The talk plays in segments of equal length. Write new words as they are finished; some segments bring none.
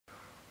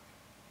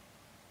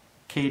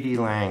K.D.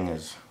 Lang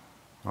has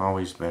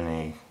always been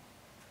a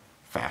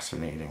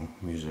fascinating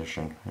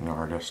musician and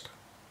artist,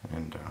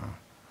 and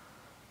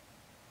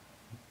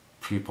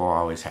people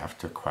always have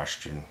to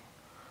question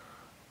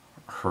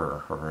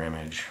her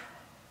image,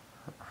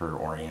 her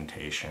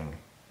orientation,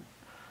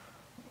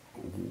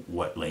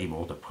 what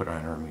label to put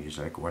on her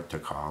music, what to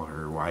call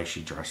her, why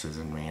she dresses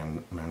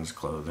in men's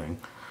clothing.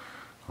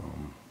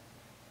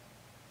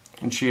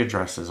 And she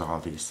addresses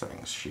all these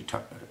things. She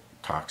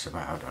talks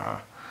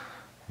about,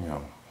 you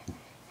know,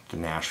 the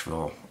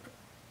Nashville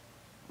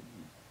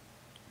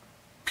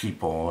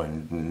people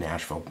and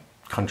Nashville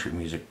country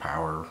music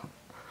power,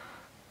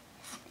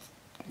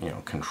 you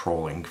know,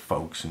 controlling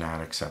folks, not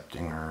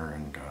accepting her,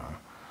 and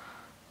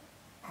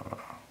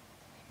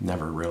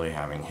never really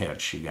having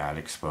hits. She got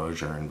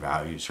exposure and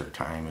values her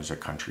time as a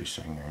country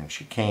singer, and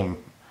she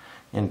came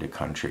into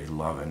country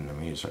loving the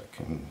music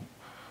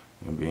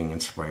and being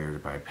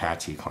inspired by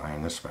Patsy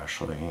Cline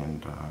especially,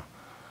 and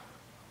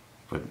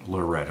but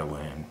Loretta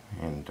Lynn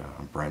and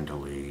Brenda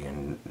Lee,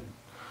 and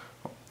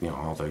you know,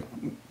 all the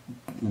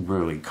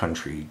really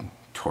country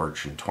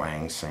torch and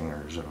twang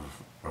singers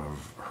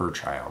of her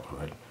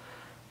childhood.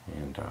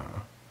 And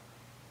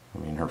I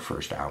mean, her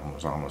first album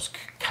was almost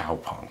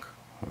cowpunk.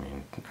 I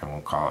mean, I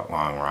won't call it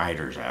Long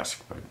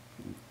Riders-esque, but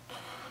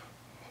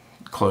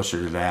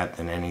closer to that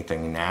than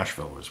anything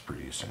Nashville was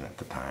producing at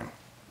the time.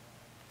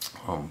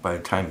 By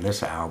the time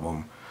this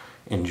album,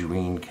 In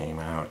Jeween, came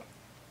out,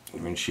 I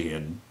mean, she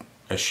had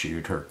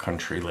eschewed her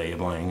country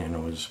labeling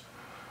and was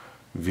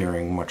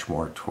veering much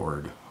more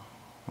toward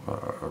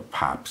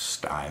pop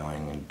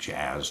styling and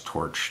jazz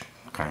torch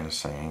kind of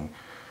singing.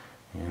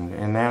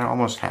 And that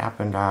almost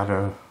happened out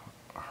of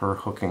her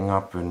hooking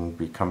up and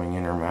becoming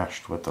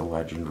intermeshed with the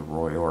legend of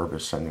Roy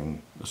Orbison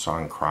in the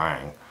song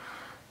Crying.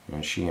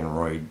 And she and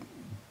Roy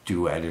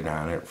duetted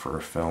on it for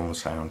a film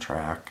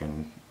soundtrack,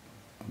 and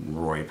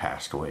Roy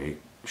passed away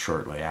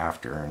shortly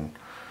after, and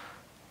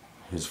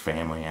his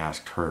family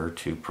asked her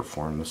to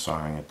perform the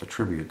song at the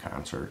tribute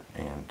concert,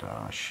 and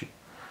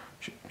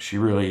she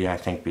really, I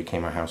think,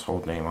 became a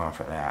household name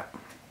off of that.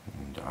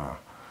 And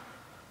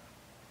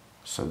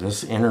so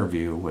this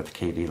interview with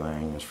K.D.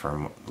 Lang is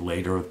from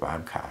Later with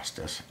Bob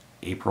Costas,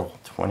 April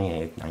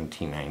 28,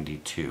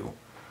 1992.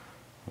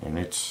 And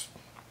it's,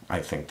 I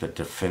think, the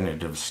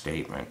definitive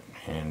statement.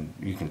 And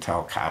you can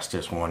tell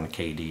Costas won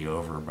K.D.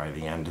 over by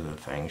the end of the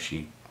thing.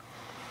 She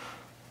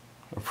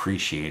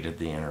appreciated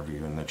the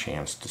interview and the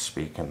chance to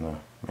speak in the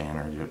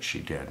manner that she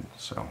did.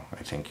 So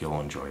I think you'll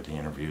enjoy the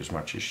interview as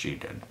much as she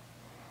did.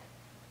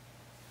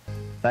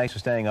 Thanks for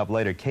staying up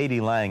later.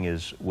 K.D. Lang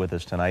is with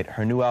us tonight.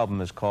 Her new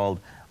album is called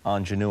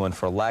Ingenue, and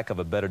for lack of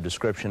a better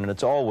description, and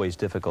it's always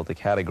difficult to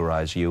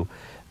categorize you,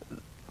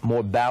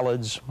 more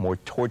ballads, more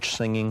torch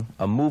singing,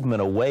 a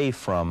movement away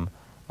from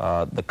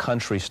the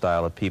country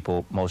style that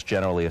people most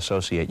generally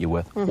associate you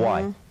with.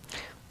 Mm-hmm.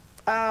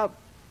 Why?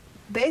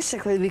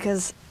 Basically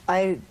because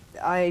I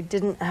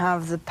didn't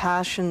have the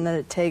passion that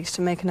it takes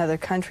to make another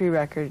country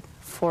record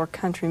for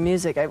country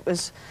music.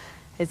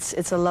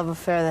 It's a love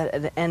affair that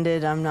had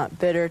ended. I'm not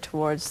bitter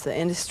towards the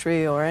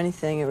industry or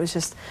anything. It was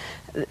just,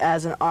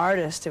 as an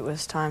artist, it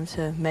was time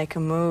to make a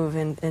move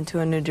into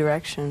a new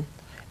direction.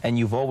 And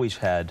you've always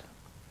had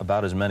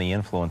about as many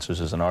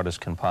influences as an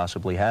artist can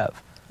possibly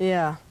have.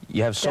 Yeah.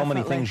 You have so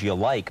definitely. many things you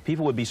like.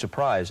 People would be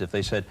surprised if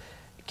they said,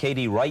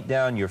 K.D., write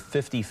down your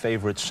 50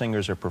 favorite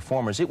singers or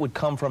performers. It would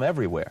come from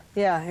everywhere.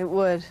 Yeah, it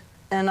would.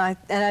 And I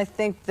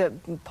think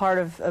that part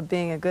of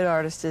being a good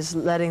artist is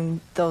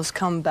letting those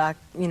come back,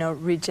 you know,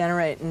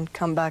 regenerate and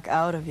come back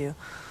out of you.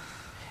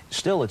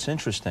 Still, it's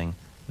interesting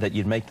that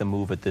you'd make the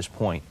move at this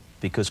point,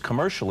 because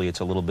commercially it's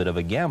a little bit of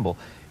a gamble.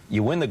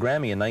 You win the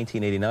Grammy in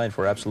 1989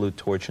 for Absolute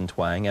Torch and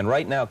Twang, and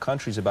right now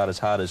country's about as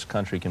hot as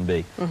country can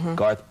be.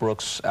 Garth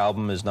Brooks'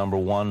 album is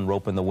 #1,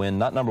 Rope in the Wind,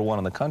 not #1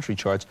 on the country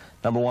charts,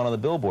 #1 on the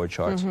Billboard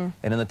charts. And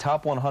in the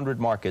top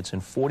 100 markets,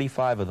 in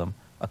 45 of them,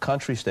 a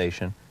country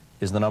station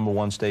is the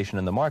 #1 station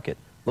in the market.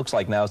 Looks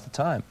like now's the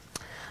time.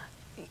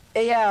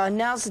 Yeah,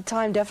 now's the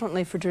time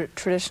definitely for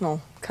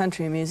traditional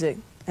country music,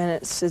 and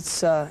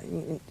it's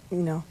you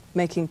know,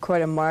 making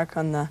quite a mark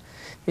on the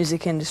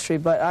music industry.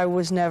 But I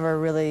was never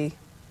really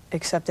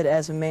accepted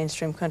as a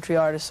mainstream country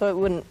artist, so it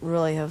wouldn't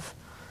really have,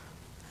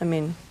 I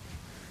mean,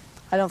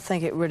 I don't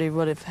think it really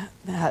would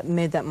have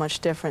made that much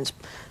difference.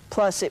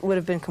 Plus, it would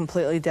have been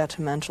completely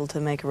detrimental to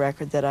make a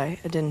record that I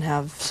didn't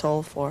have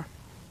soul for.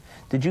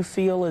 Did you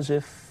feel as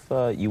if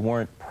you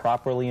weren't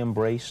properly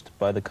embraced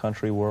by the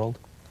country world?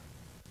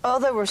 Oh,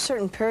 there were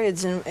certain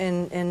periods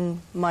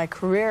in my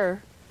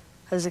career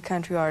as a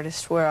country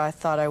artist where I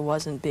thought I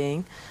wasn't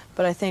being,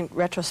 but I think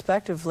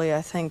retrospectively,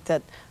 I think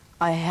that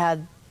I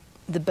had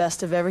the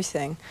best of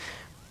everything.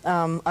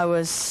 I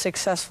was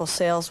successful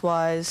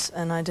sales-wise,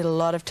 and I did a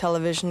lot of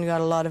television,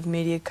 got a lot of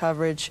media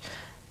coverage,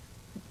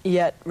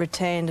 yet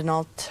retained an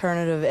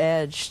alternative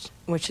edge,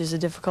 which is a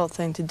difficult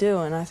thing to do.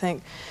 And I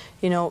think,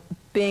 you know,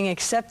 being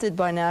accepted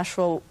by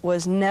Nashville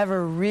was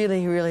never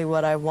really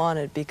what I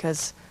wanted,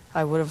 because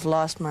I would have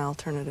lost my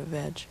alternative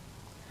edge.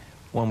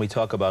 When we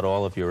talk about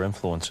all of your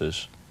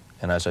influences,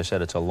 and as I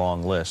said, it's a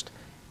long list.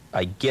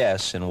 I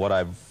guess, in what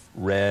I've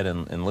read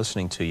and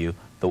listening to you,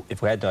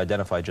 if we had to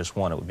identify just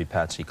one, it would be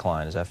Patsy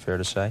Cline. Is that fair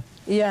to say?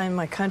 Yeah, in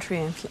my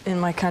country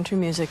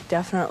music,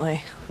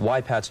 definitely.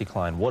 Why Patsy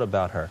Cline? What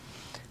about her?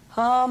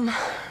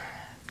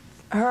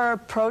 Her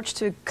approach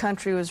to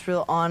country was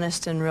real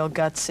honest and real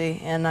gutsy,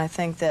 and I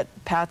think that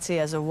Patsy,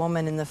 as a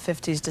woman in the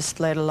 50s,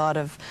 displayed a lot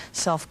of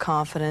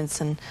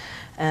self-confidence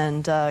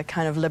and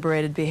kind of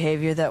liberated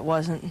behavior that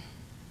wasn't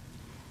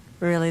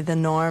really the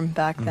norm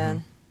back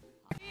then.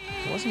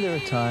 Wasn't there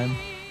a time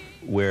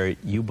where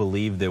you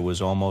believed there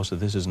was almost, if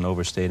this isn't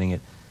overstating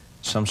it,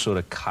 some sort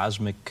of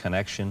cosmic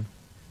connection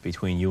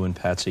between you and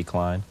Patsy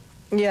Cline?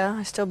 Yeah,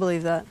 I still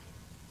believe that.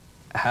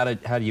 How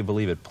do you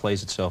believe it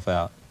plays itself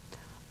out?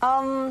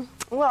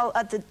 Well,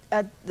 at the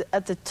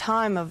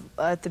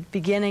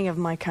beginning of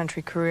my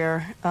country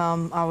career,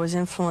 I was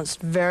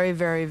influenced very,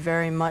 very,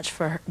 very much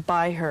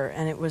by her,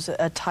 and it was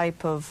a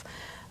type of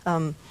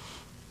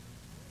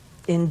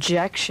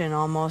injection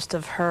almost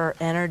of her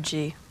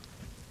energy,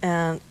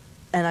 and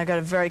I got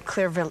a very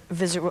clear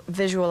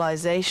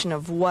visualization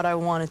of what I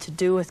wanted to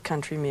do with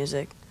country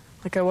music.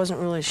 Like, I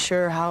wasn't really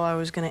sure how I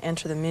was going to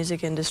enter the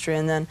music industry,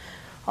 and then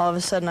all of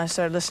a sudden I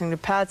started listening to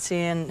Patsy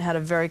and had a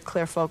very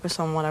clear focus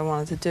on what I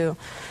wanted to do.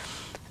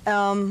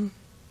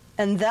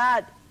 And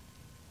that,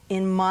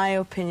 in my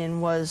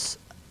opinion, was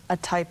a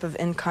type of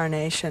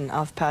incarnation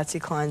of Patsy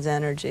Cline's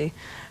energy.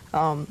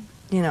 You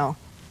know.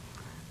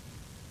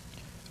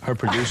 Her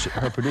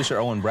producer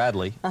Owen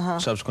Bradley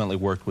subsequently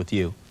worked with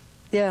you.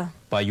 Yeah.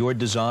 By your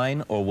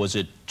design, or was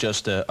it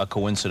just a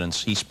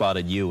coincidence? He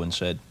spotted you and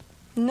said...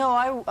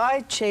 No,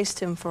 I chased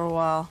him for a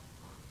while,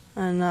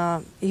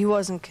 and he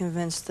wasn't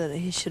convinced that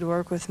he should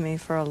work with me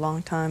for a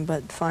long time,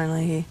 but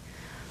finally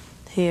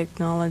he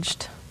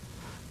acknowledged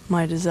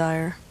my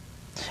desire.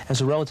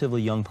 As a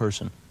relatively young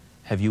person,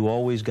 have you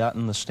always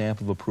gotten the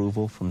stamp of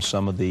approval from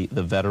some of the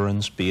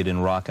veterans, be it in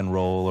rock and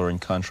roll or in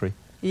country?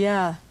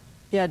 Yeah,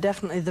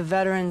 definitely. The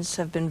veterans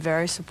have been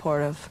very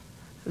supportive.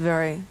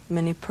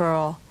 Minnie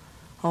Pearl,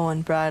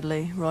 Owen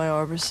Bradley, Roy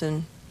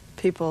Orbison,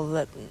 people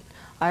that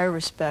I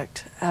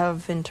respect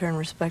have in turn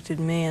respected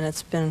me, and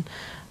it's been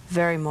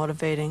very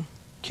motivating.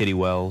 Kitty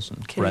Wells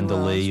and Brenda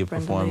Lee you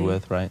performed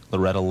with, right?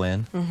 Loretta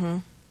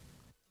Lynn.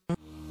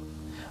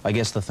 I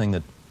guess the thing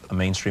that a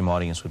mainstream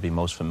audience would be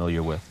most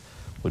familiar with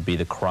would be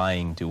the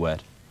crying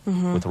duet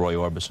with Roy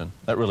Orbison.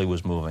 That really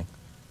was moving.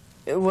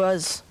 It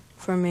was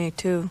for me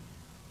too,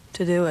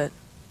 to do it.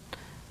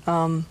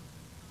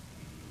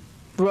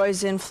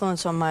 Roy's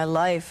influence on my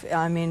life,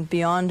 I mean,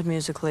 beyond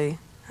musically,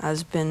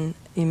 has been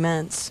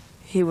immense.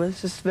 He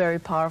was just very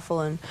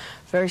powerful and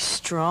very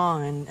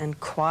strong and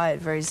quiet,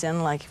 very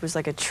zen-like. He was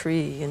like a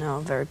tree, you know,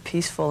 very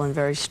peaceful and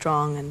very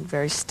strong and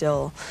very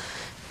still.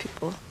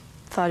 People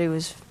thought he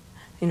was,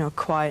 you know,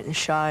 quiet and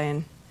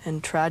shy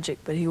and tragic,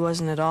 but he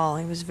wasn't at all.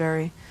 He was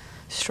very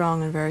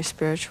strong and very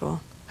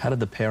spiritual. How did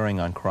the pairing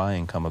on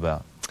Crying come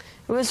about?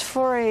 It was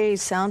for a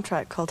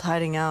soundtrack called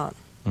Hiding Out.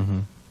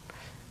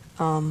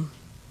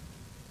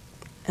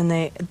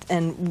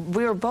 And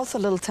we were both a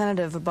little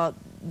tentative about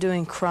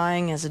doing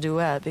Crying as a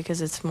duet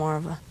because it's more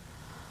of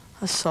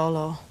a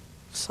solo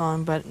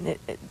song, but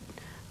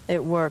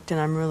it worked, and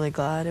I'm really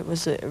glad. It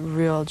was a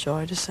real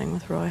joy to sing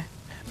with Roy.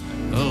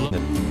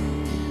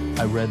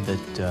 I read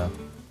that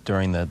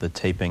during the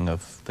taping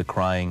of the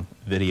Crying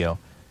video,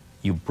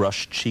 you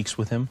brushed cheeks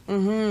with him.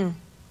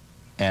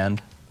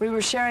 And? We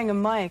were sharing a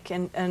mic,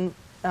 and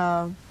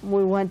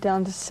we went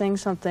down to sing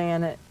something,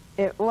 and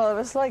it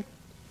was like,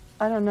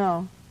 I don't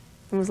know,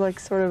 it was like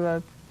sort of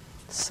a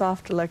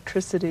soft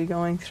electricity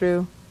going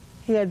through.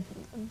 He had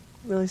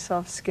really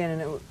soft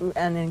skin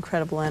and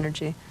incredible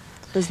energy.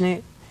 It was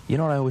neat. You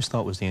know what I always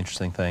thought was the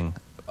interesting thing,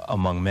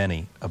 among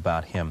many,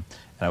 about him?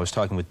 And I was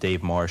talking with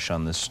Dave Marsh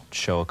on this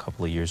show a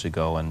couple of years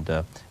ago,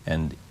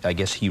 and I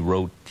guess he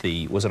wrote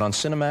was it on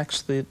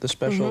Cinemax, the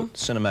special?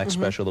 Cinemax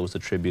special that was the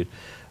tribute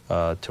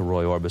to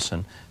Roy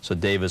Orbison. So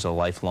Dave is a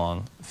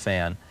lifelong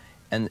fan.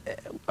 And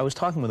I was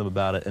talking with him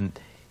about it, and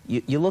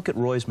you look at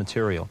Roy's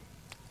material,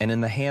 and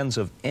in the hands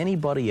of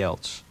anybody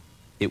else,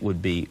 it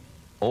would be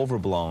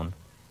overblown,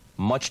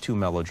 much too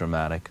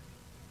melodramatic,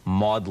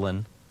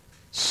 maudlin,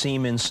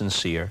 seem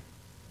insincere,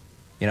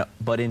 you know.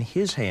 But in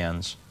his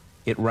hands,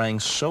 it rang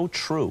so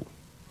true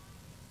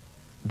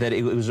that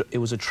it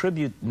was a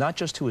tribute not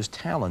just to his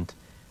talent,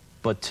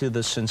 but to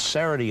the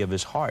sincerity of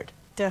his heart.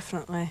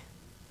 Definitely,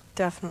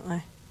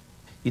 definitely.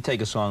 You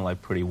take a song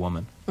like Pretty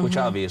Woman, which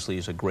obviously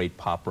is a great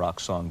pop rock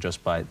song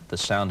just by the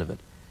sound of it,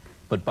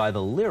 but by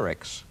the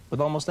lyrics, with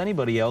almost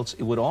anybody else,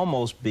 it would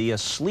almost be a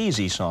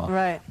sleazy song.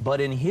 Right.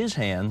 But in his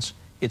hands,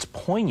 it's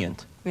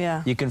poignant.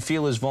 Yeah. You can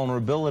feel his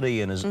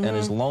vulnerability and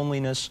his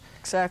loneliness.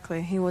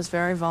 Exactly. He was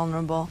very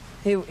vulnerable.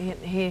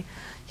 He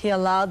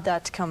allowed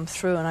that to come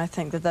through, and I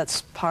think that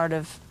that's part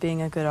of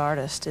being a good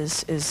artist,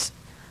 is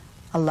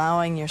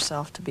allowing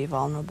yourself to be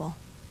vulnerable.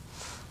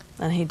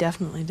 And he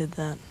definitely did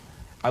that.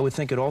 I would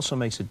think it also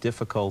makes it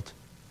difficult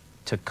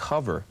to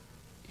cover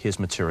his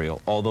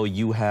material, although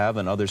you have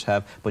and others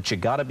have, but you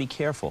got to be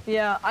careful.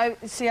 Yeah, I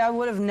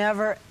would have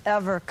never,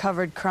 ever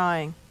covered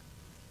crying.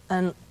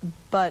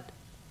 But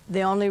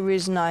the only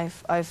reason I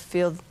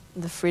feel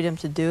the freedom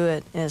to do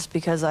it is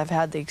because I've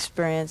had the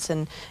experience,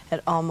 and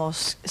it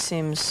almost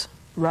seems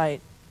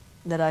right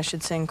that I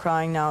should sing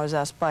Crying now. I was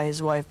asked by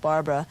his wife,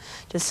 Barbara,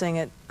 to sing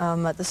it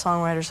at the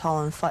Songwriters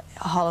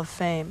Hall of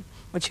Fame,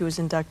 which he was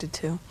inducted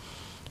to.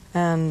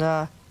 And,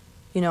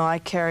 you know, I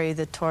carry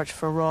the torch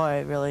for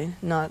Roy, really.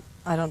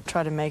 I don't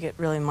try to make it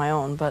really my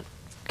own, but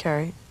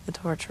carry the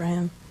torch for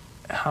him.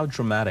 How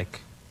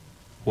dramatic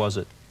was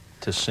it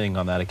to sing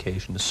on that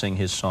occasion, to sing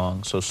his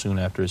song so soon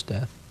after his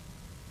death?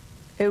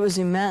 It was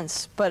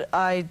immense, but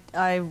I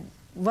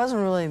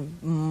wasn't really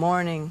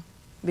mourning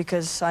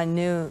because I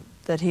knew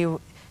that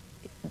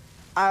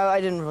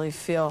I didn't really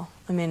feel.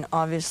 I mean,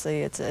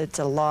 obviously it's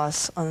a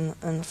loss in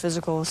a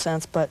physical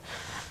sense, but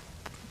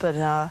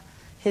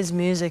his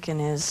music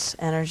and his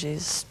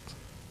energies,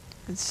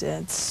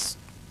 it's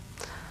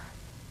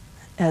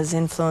has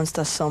influenced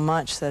us so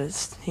much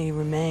that he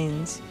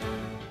remains.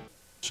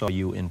 Saw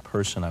you in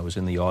person. I was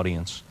in the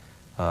audience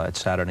at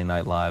Saturday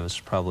Night Live. It was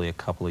probably a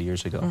couple of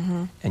years ago.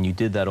 Mm-hmm. And you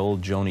did that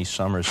old Joni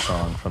Summers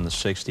song from the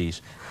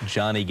 60s,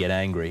 Johnny Get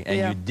Angry, and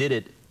you did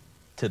it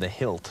to the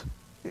hilt.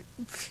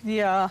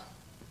 Yeah,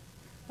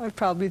 I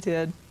probably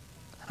did.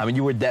 I mean,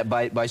 you were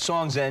by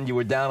song's end, you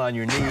were down on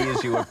your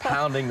knees, you were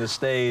pounding the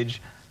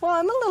stage. Well,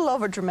 I'm a little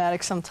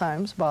over-dramatic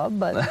sometimes, Bob,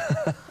 but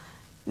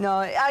no,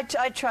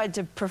 I tried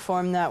to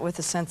perform that with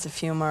a sense of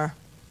humor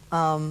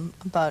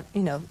about,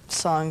 you know,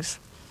 songs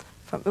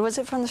from, was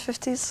it from the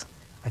 50s?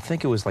 I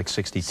think it was like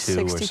 62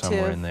 or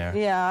somewhere in there.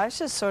 Yeah, I was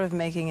just sort of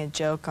making a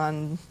joke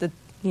on the,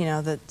 you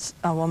know, that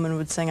a woman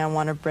would sing, I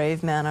want a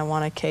brave man, I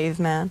want a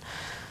caveman.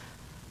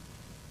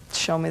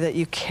 Show me that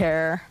you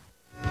care.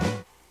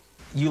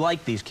 You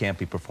like these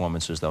campy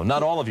performances, though.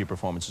 Not all of your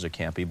performances are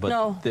campy, but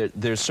no.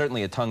 There's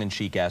certainly a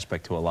tongue-in-cheek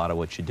aspect to a lot of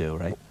what you do,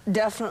 right?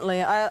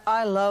 Definitely.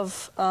 I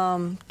love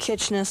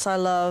kitschness. I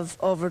love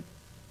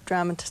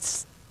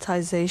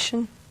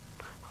over-dramatization,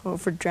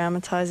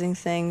 over-dramatizing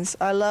things.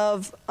 I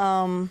love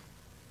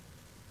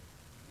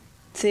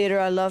theater.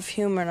 I love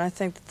humor, and I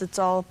think that that's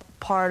all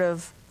part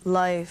of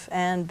life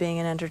and being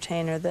an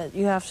entertainer, that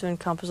you have to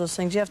encompass those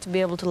things. You have to be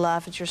able to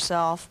laugh at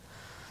yourself.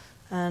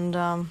 And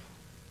I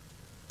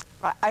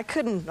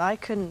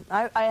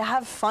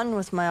have fun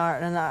with my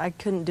art, and I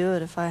couldn't do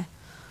it if I,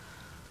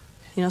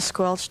 you know,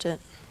 squelched it.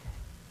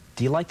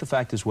 Do you like the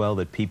fact as well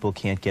that people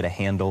can't get a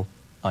handle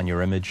on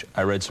your image?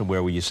 I read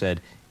somewhere where you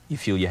said you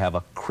feel you have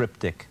a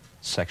cryptic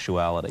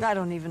sexuality. I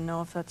don't even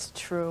know if that's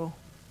true.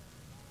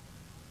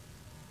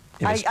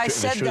 I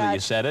said true that. You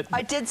said it?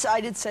 I did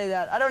say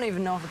that. I don't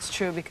even know if it's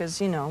true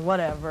because, you know,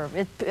 whatever.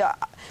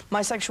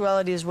 My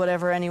sexuality is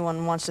whatever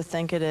anyone wants to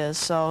think it is.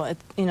 So it,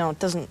 you know, it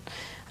doesn't.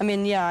 I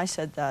mean, yeah, I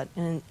said that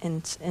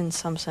in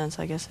some sense.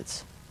 I guess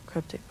it's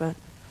cryptic, but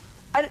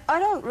I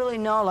don't really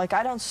know. Like,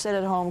 I don't sit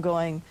at home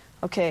going,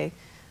 okay,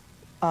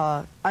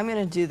 I'm going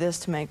to do this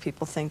to make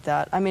people think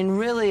that. I mean,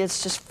 really,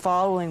 it's just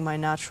following my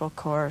natural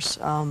course.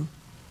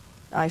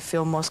 I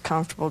feel most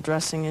comfortable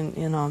dressing in,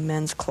 you know,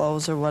 men's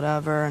clothes or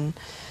whatever, and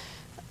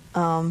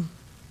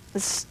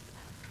it's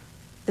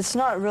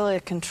not really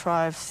a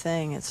contrived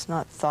thing. It's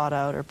not thought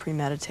out or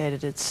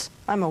premeditated.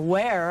 I'm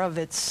aware of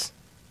its,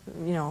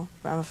 you know,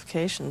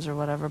 ramifications or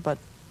whatever, but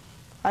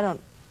I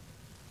don't,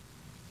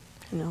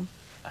 you know.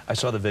 I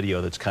saw the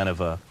video that's kind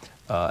of an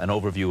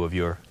overview of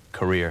your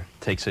career.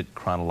 Takes it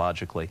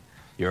chronologically.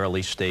 Your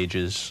early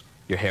stages,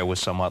 your hair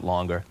was somewhat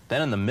longer.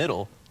 Then in the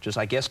middle, just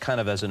I guess kind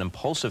of as an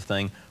impulsive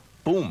thing,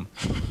 boom,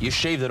 you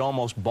shaved it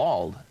almost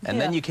bald. And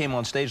then you came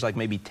on stage like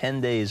maybe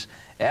 10 days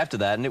after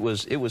that, and it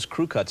was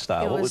crew cut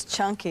style. It was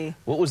chunky.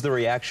 What was the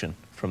reaction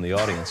from the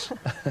audience?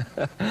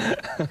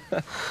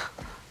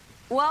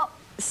 Well,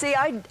 see,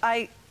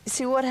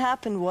 see what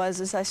happened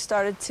was I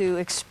started to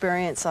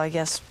experience, I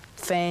guess,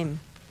 fame.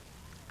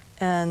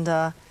 And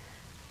I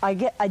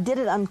did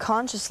it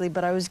unconsciously,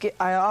 but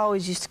I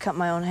always used to cut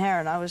my own hair,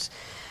 and I was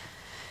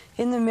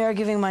in the mirror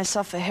giving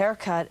myself a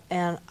haircut,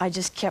 and I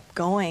just kept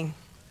going.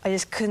 I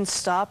just couldn't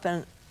stop,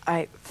 and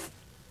I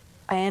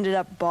ended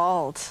up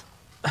bald.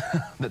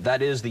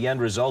 That is the end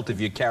result if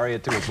you carry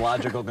it to its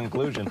logical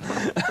conclusion.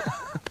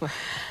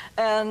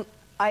 And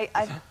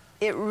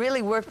it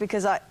really worked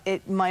because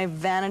my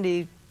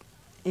vanity,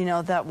 you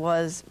know, that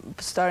was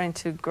starting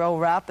to grow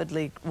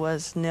rapidly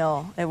was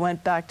nil. It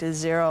went back to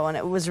zero, and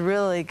it was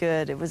really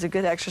good. It was a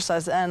good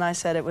exercise, and I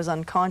said it was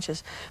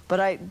unconscious.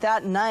 But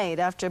that night,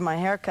 after my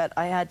haircut,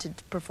 I had to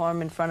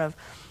perform in front of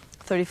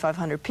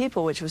 3,500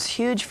 people, which was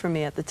huge for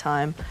me at the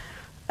time.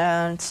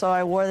 And so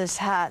I wore this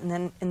hat, and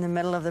then in the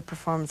middle of the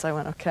performance, I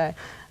went, okay.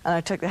 And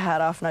I took the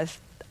hat off, and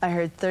I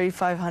heard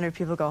 3,500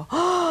 people go,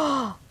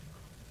 oh!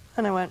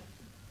 And I went,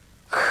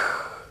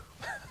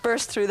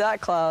 burst through that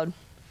cloud.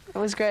 It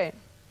was great.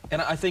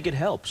 And I think it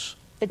helps.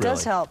 It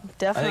does help,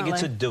 definitely. I think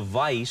it's a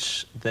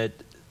device that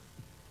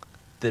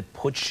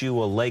puts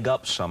you a leg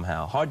up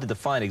somehow. Hard to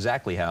define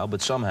exactly how,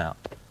 but somehow.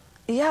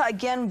 Yeah,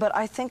 again, but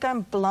I think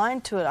I'm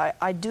blind to it.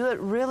 I do it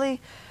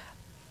really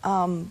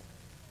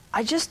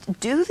I just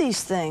do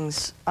these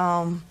things,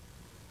 and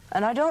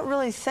I don't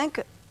really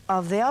think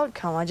of the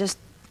outcome. I just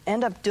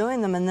end up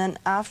doing them, and then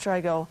after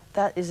I go,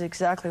 that is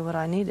exactly what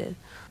I needed.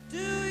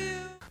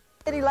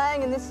 Eddie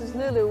Lang and this is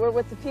Lulu. We're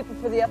with the People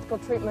for the Ethical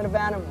Treatment of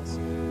Animals.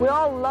 We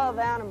all love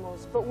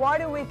animals, but why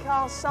do we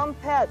call some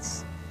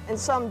pets and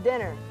some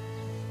dinner?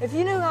 If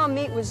you knew how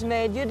meat was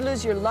made, you'd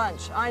lose your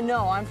lunch. I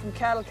know, I'm from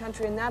cattle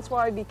country, and that's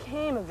why I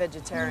became a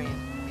vegetarian.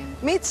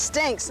 Meat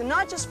stinks, and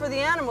not just for the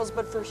animals,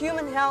 but for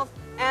human health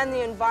and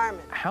the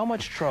environment. How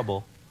much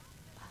trouble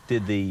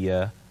did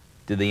the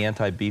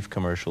anti-beef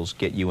commercials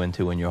get you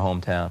into in your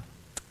hometown?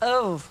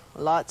 Oh,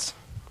 lots.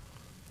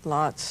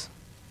 Lots.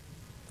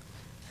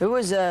 It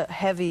was a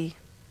heavy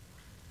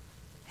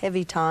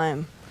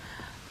time.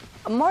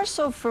 More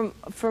so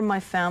for my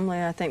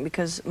family, I think,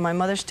 because my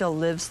mother still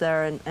lives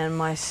there, and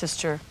my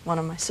sister, one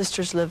of my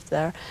sisters lived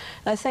there.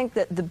 And I think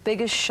that the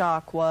biggest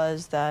shock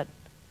was that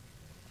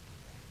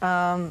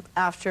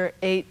after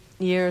 8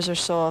 years or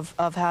so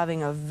of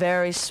having a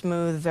very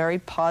smooth, very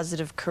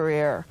positive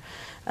career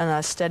and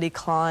a steady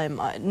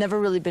climb, I'd never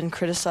really been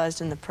criticized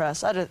in the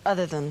press,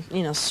 other than,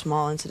 you know,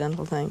 small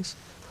incidental things.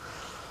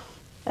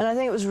 And I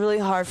think it was really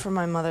hard for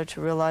my mother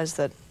to realize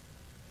that,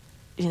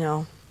 you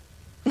know,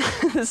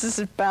 this is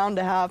bound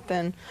to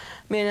happen.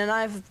 I mean, and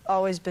I've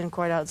always been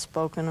quite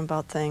outspoken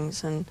about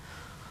things, and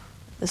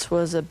this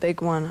was a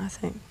big one, I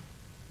think.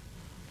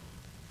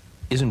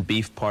 Isn't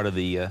beef part of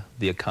the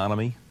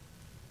economy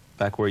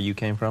back where you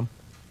came from?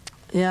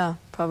 Yeah,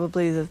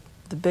 probably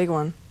the big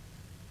one.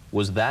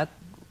 Was that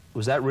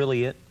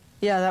really it?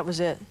 Yeah, that was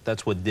it.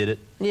 That's what did it?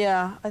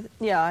 Yeah,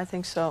 I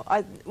think so.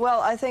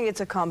 Well, I think it's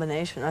a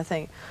combination. I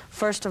think,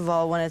 first of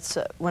all, when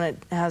it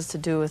has to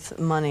do with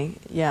money,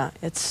 yeah,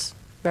 it's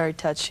very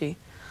touchy.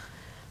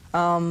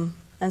 And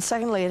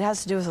secondly, it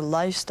has to do with a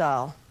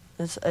lifestyle.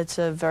 It's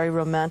a very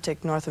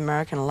romantic North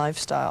American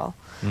lifestyle.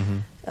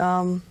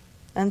 Mm-hmm.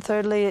 And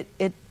thirdly,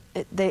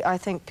 I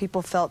think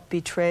people felt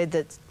betrayed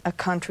that a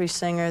country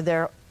singer,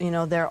 their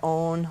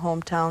own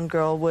hometown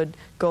girl, would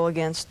go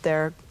against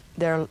their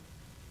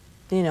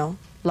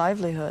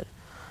livelihood.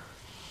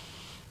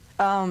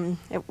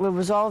 It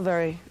was all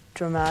very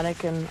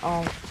dramatic and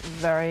all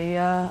very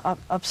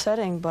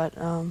upsetting, but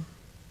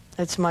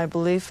it's my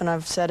belief, and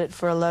I've said it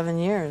for 11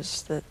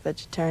 years, that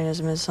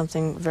vegetarianism is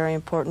something very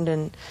important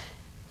and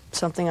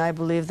something I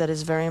believe that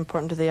is very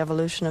important to the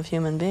evolution of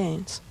human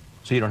beings.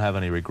 So you don't have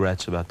any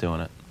regrets about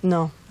doing it?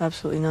 No,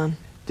 absolutely none.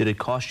 Did it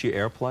cost you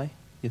airplay,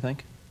 you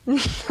think?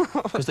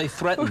 Because they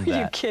threatened that.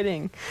 Are you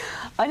kidding?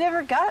 I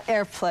never got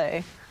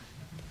airplay.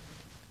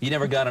 You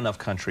never got enough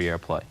country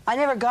airplay? I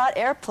never got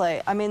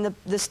airplay. I mean,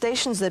 the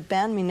stations that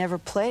banned me never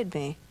played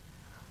me.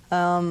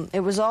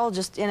 It was all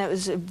just, and it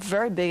was a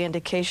very big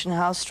indication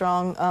how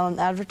strong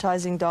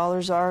advertising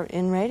dollars are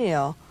in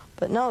radio.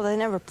 But no, they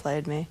never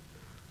played me.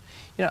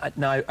 You know,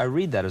 now I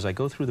read that as I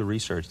go through the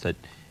research, that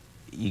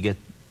you get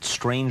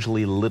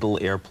strangely little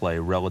airplay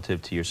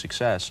relative to your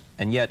success,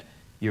 and yet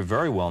you're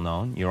very well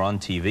known, you're on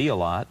TV a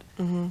lot,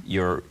 mm-hmm.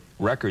 Your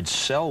records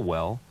sell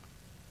well,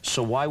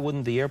 so why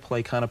wouldn't the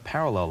airplay kind of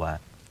parallel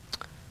that?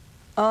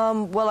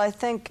 Well, I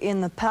think in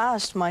the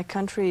past my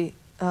country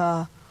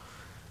style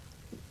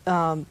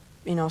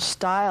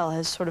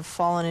has sort of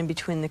fallen in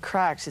between the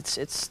cracks.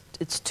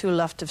 It's too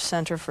left of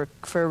center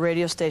for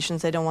radio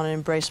stations. They don't want to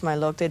embrace my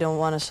look. They don't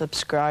want to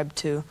subscribe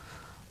to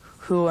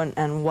who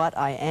and what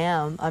I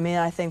am. I mean,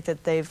 I think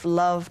that they've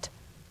loved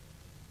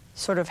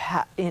sort of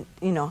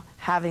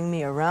having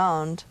me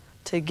around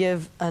to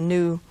give a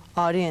new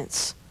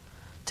audience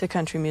to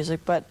country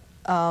music, but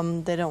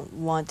they don't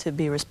want to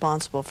be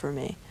responsible for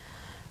me.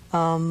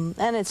 And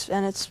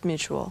it's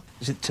mutual.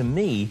 To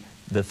me,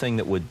 the thing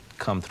that would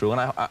come through,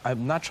 and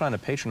I'm not trying to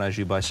patronize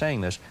you by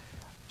saying this,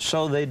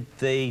 so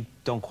they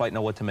don't quite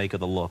know what to make of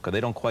the look, or they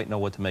don't quite know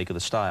what to make of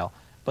the style.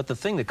 But the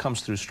thing that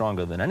comes through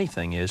stronger than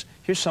anything is,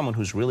 here's someone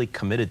who's really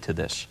committed to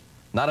this,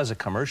 not as a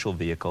commercial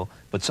vehicle,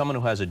 but someone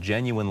who has a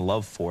genuine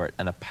love for it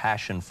and a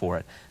passion for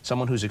it,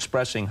 someone who's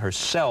expressing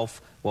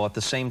herself while at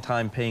the same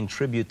time paying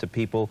tribute to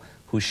people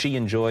who she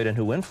enjoyed and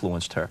who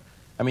influenced her.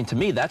 I mean, to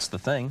me, that's the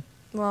thing.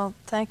 Well,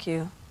 thank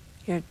you.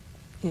 You're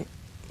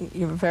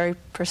very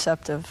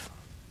perceptive.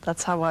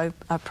 That's how I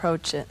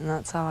approach it, and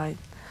that's how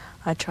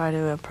I try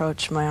to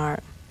approach my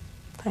art.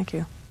 Thank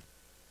you.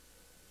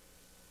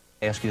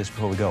 I ask you this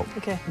before we go.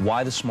 Okay.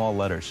 Why the small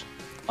letters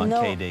on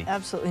KD? No,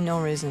 absolutely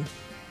no reason.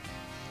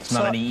 It's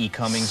not any E.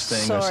 Cummings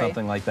thing or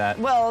something like that?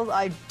 Well,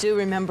 I do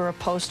remember a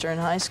poster in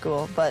high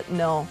school, but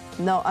no,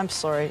 I'm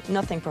sorry,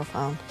 nothing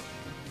profound.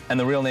 And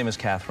the real name is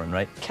Catherine,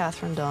 right?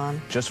 Catherine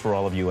Dawn. Just for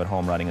all of you at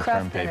home writing a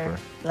term paper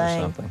or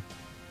something.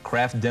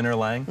 Kraft Dinner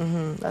Lang?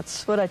 Mm-hmm.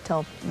 That's what I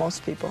tell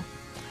most people.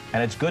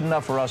 And it's good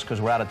enough for us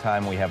because we're out of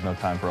time. We have no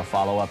time for a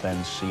follow-up,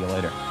 and see you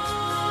later.